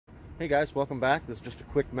Hey guys, welcome back. This is just a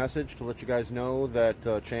quick message to let you guys know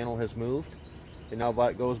that channel has moved. It now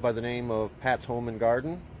goes by the name of Pat's Home and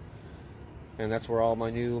Garden, and that's where all my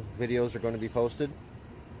new videos are going to be posted.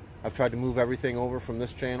 I've tried to move everything over from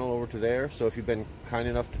this channel over to there, so if you've been kind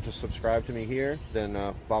enough to subscribe to me here,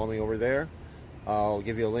 then follow me over there. I'll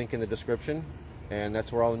give you a link in the description, and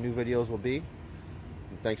that's where all the new videos will be.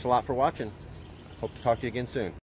 And thanks a lot for watching. Hope to talk to you again soon.